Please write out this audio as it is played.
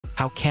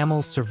How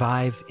camels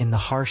survive in the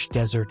harsh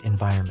desert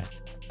environment.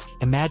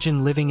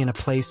 Imagine living in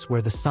a place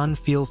where the sun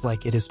feels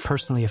like it is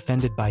personally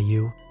offended by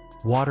you,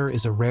 water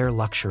is a rare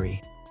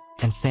luxury,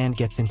 and sand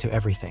gets into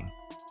everything.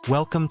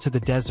 Welcome to the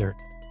desert,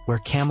 where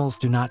camels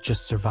do not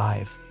just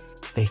survive,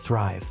 they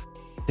thrive.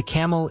 The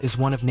camel is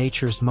one of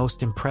nature's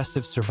most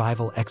impressive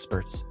survival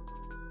experts,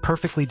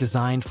 perfectly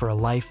designed for a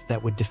life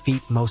that would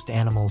defeat most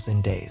animals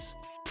in days.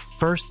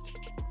 First,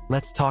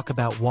 let's talk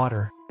about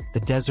water,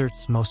 the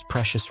desert's most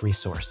precious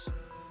resource.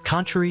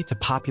 Contrary to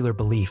popular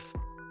belief,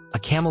 a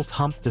camel's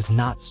hump does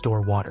not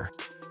store water.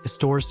 It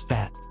stores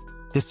fat.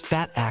 This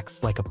fat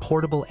acts like a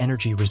portable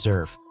energy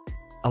reserve,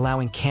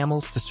 allowing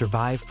camels to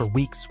survive for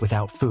weeks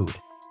without food.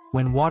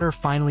 When water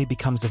finally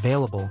becomes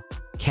available,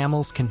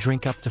 camels can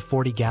drink up to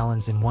 40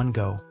 gallons in one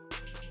go,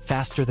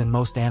 faster than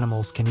most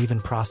animals can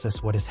even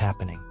process what is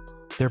happening.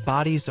 Their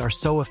bodies are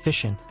so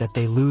efficient that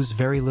they lose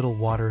very little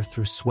water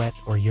through sweat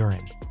or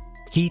urine.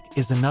 Heat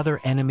is another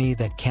enemy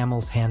that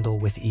camels handle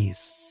with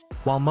ease.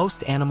 While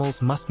most animals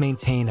must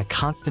maintain a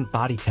constant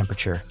body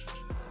temperature,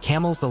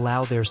 camels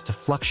allow theirs to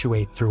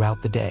fluctuate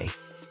throughout the day.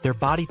 Their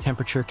body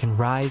temperature can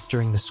rise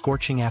during the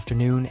scorching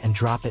afternoon and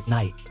drop at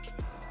night,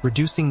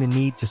 reducing the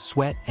need to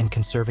sweat and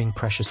conserving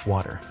precious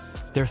water.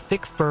 Their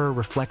thick fur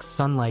reflects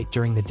sunlight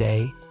during the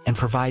day and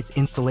provides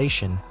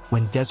insulation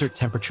when desert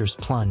temperatures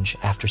plunge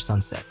after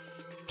sunset.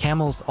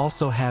 Camels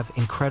also have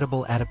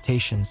incredible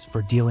adaptations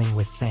for dealing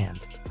with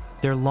sand.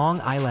 Their long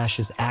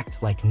eyelashes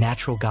act like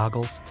natural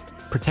goggles,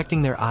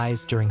 protecting their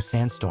eyes during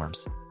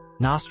sandstorms.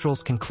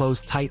 Nostrils can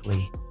close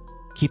tightly,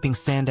 keeping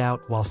sand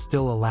out while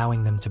still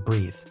allowing them to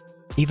breathe.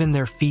 Even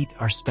their feet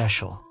are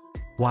special.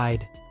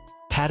 Wide,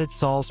 padded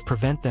soles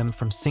prevent them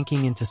from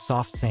sinking into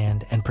soft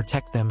sand and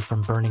protect them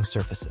from burning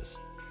surfaces.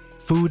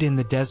 Food in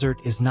the desert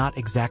is not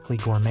exactly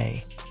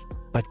gourmet,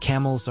 but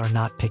camels are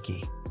not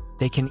picky.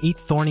 They can eat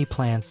thorny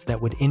plants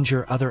that would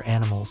injure other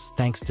animals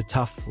thanks to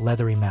tough,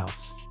 leathery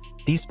mouths.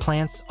 These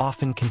plants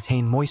often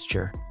contain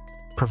moisture,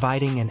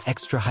 providing an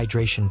extra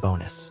hydration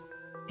bonus.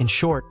 In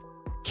short,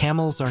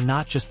 camels are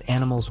not just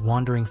animals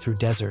wandering through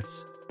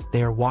deserts,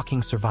 they are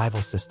walking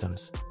survival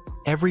systems.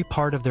 Every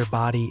part of their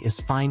body is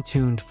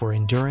fine-tuned for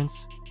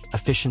endurance,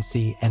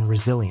 efficiency, and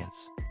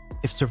resilience.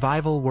 If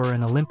survival were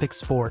an Olympic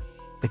sport,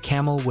 the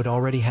camel would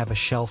already have a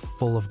shelf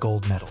full of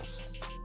gold medals.